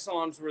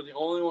Exxons were the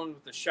only one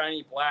with the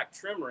shiny black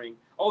trim ring.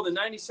 Oh, the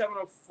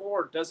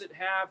 9704, does it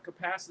have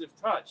capacitive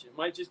touch? It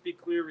might just be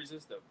clear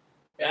resistive.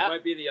 That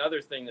might be the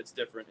other thing that's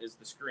different is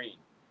the screen.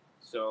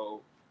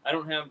 So I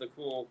don't have the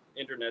cool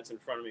internets in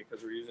front of me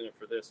because we're using it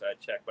for this. I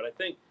checked, but I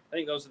think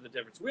those are the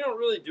difference. We don't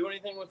really do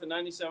anything with the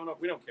 97.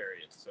 We don't carry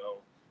it, so,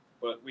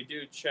 but we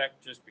do check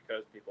just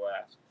because people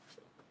ask.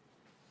 So.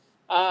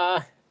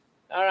 All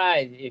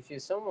right. If you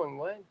someone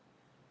went,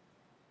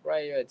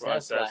 right, you're a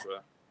Tesla.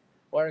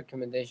 What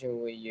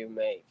recommendation would you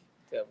make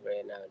to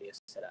upgrade an audio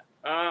setup?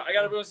 I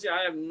gotta be honest with you,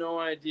 I have no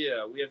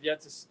idea. We have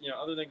yet to,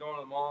 other than going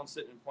to the mall and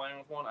sitting and playing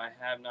with one, I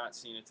have not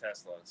seen a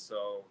Tesla.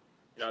 So,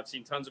 I've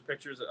seen tons of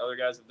pictures that other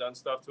guys have done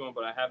stuff to them,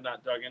 but I have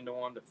not dug into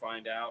one to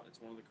find out.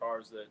 It's one of the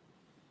cars that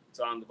it's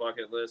on the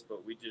bucket list,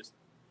 but we just,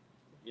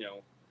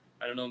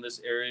 I don't know, in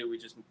this area, we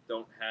just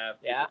don't have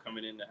people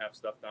coming in to have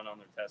stuff done on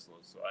their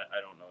Teslas, so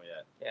I don't know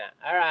yet. Yeah,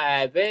 all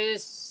right.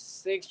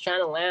 Base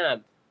 6-channel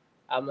lamp.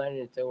 I'm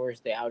leaning towards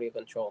the audio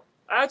control.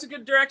 That's a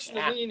good direction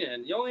to lean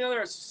in. The only other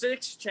dedicated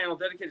 6-channel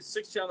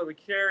that we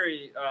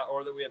carry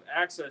or that we have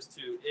access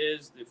to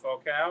is the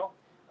Focal.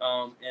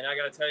 And I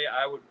got to tell you,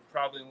 I would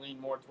probably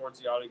lean more towards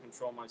the audio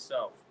control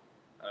myself,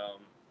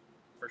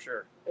 for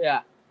sure.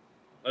 Yeah.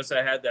 Unless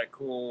I had that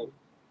cool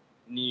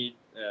need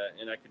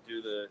and I could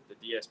do the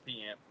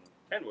DSP amp from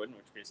Kenwood, in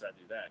which case I'd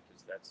do that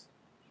because that's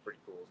pretty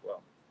cool as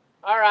well.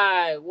 All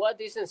right. What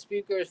decent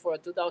speakers for a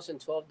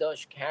 2012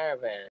 Dodge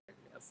Caravan?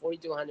 A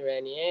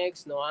 4200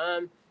 NEX, no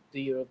amp. Do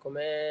you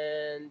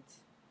recommend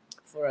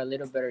for a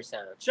little better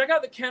sound? Check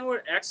out the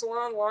Kenwood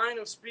Exelon line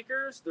of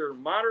speakers. They're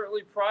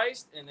moderately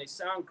priced, and they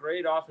sound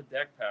great off of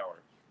deck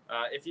power.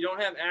 If you don't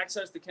have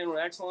access to Kenwood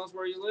Exelons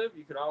where you live,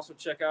 you could also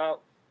check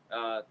out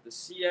the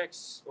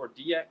CX or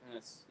DX.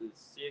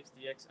 CX,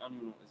 DX, I don't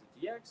even know. Is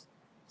it DX?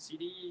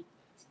 CD?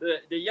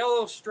 The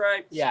yellow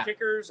striped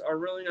kickers are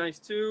really nice,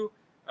 too.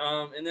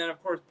 And then,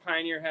 of course,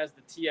 Pioneer has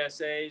the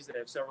TSAs. They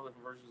have several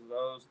different versions of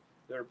those.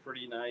 They're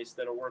pretty nice.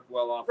 That'll work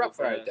well off of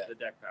the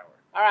deck power.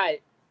 All right.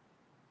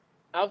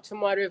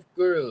 Automotive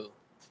Guru.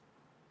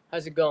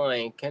 How's it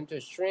going? Came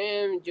to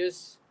stream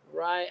just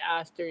right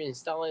after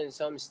installing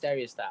some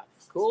stereo stuff.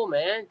 Cool,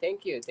 man.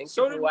 Thank you. Thank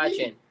you for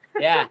watching.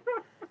 Yeah.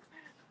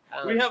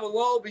 We have a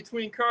lull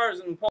between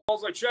cars, and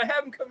Paul's like, should I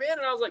have him come in?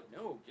 And I was like,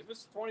 no, give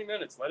us 20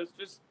 minutes. Let us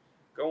just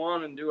go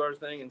on and do our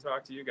thing and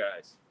talk to you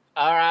guys.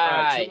 All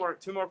right.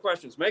 Two more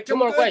questions. Make them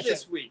good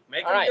this week.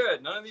 Make them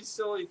good. None of these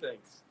silly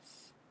things.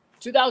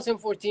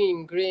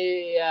 2014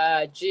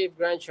 Jeep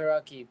Grand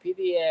Cherokee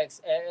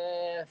PDX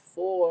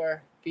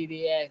F4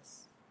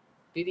 PDX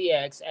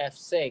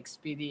F6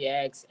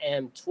 PDX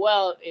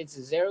M12. It's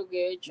a 0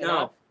 gauge.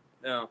 No.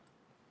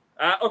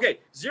 Okay,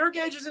 0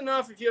 gauge is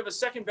enough if you have a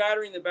second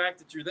battery in the back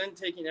that you're then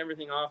taking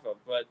everything off of.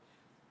 But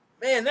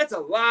man, that's a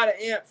lot of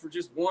amp for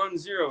just one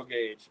 0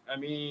 gauge. I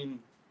mean,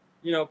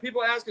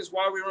 people ask us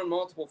why we run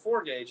multiple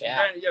 4 gauge.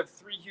 Yeah. And you have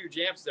 3 huge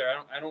amps there.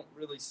 I don't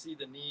really see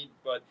the need.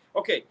 But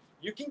okay.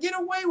 You can get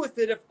away with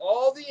it if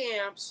all the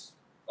amps,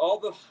 all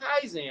the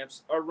highs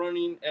amps are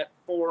running at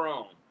 4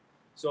 ohm.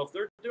 So if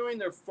they're doing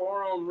their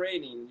 4 ohm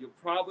rating, you'll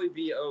probably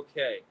be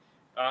okay.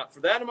 For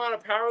that amount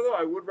of power, though,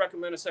 I would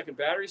recommend a second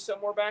battery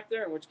somewhere back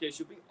there, in which case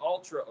you'll be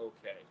ultra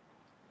okay.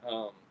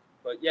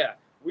 But yeah,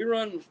 we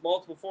run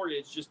multiple 4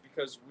 gauge just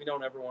because we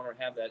don't ever want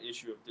to have that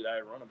issue of did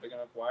I run a big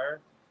enough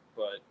wire?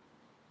 But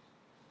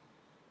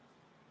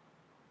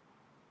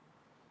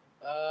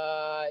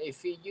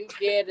if you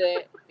get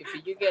a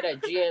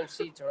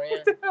GMC Terrain,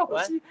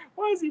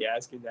 why is he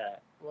asking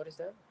that? What is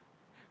that?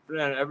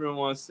 Fernando, everyone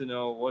wants to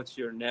know what's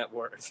your net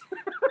worth.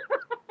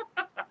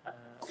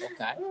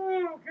 Okay.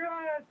 Oh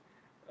God.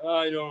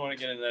 I don't want to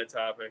get into that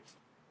topic.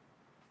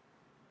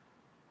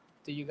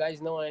 Do you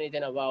guys know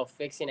anything about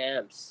fixing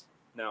amps?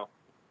 No.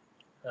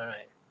 All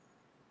right.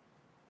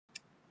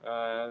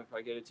 If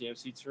I get a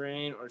GMC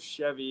Terrain or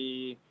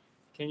Chevy,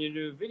 can you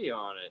do a video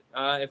on it?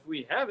 If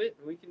we have it,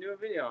 we can do a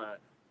video on it.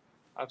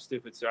 I'm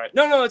stupid, sorry.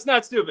 No, it's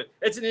not stupid.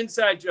 It's an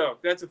inside joke.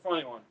 That's a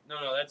funny one.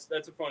 No,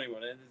 that's a funny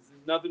one. There's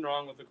nothing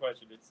wrong with the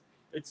question.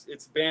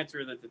 It's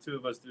banter that the two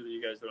of us do that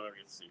you guys don't ever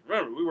get to see.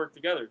 Remember, we work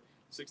together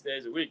 6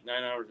 days a week,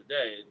 9 hours a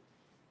day, and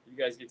you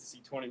guys get to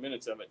see 20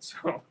 minutes of it.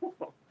 So,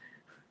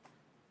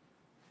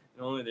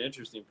 only the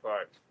interesting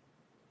part.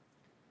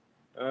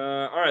 All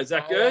right, is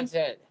that good? That's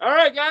it. All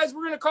right, guys,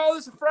 we're gonna call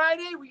this a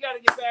Friday. We got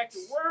to get back to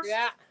work.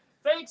 Yeah.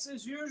 Thanks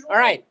as usual. All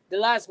right, the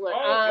last one.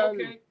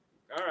 Okay.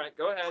 All right,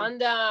 go ahead.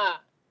 Honda.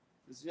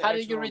 How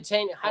do you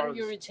retain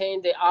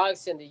the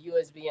aux and the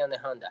USB on the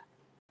Honda?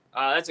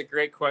 That's a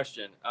great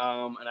question.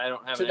 And I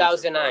don't have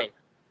 2009.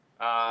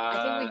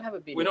 I think we have a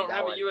video. We don't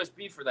have a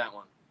USB for that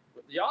one.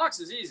 The aux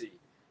is easy.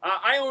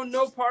 I own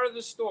no part of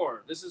the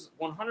store. This is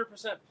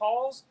 100%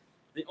 Paul's.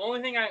 The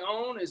only thing I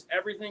own is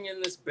everything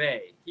in this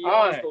bay. He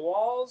owns the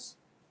walls.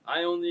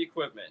 I own the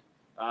equipment.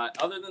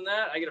 Other than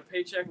that, I get a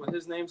paycheck with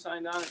his name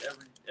signed on it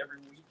every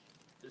week.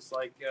 Just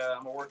like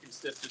I'm a working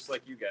stiff, just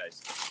like you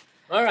guys.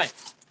 All right.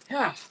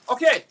 Yeah.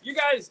 Okay, you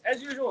guys,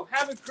 as usual,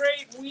 have a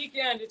great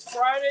weekend. It's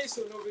Friday,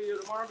 so no video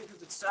tomorrow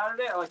because it's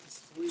Saturday. I like to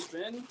sleep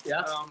in.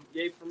 Yeah.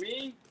 Yay for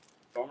me.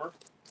 Bummer.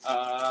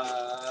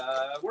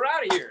 We're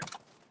out of here.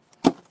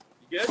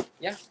 You good?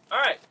 Yeah. All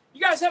right.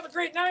 You guys have a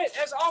great night,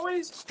 as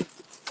always,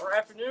 or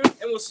afternoon,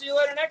 and we'll see you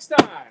later next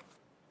time.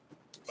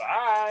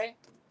 Bye.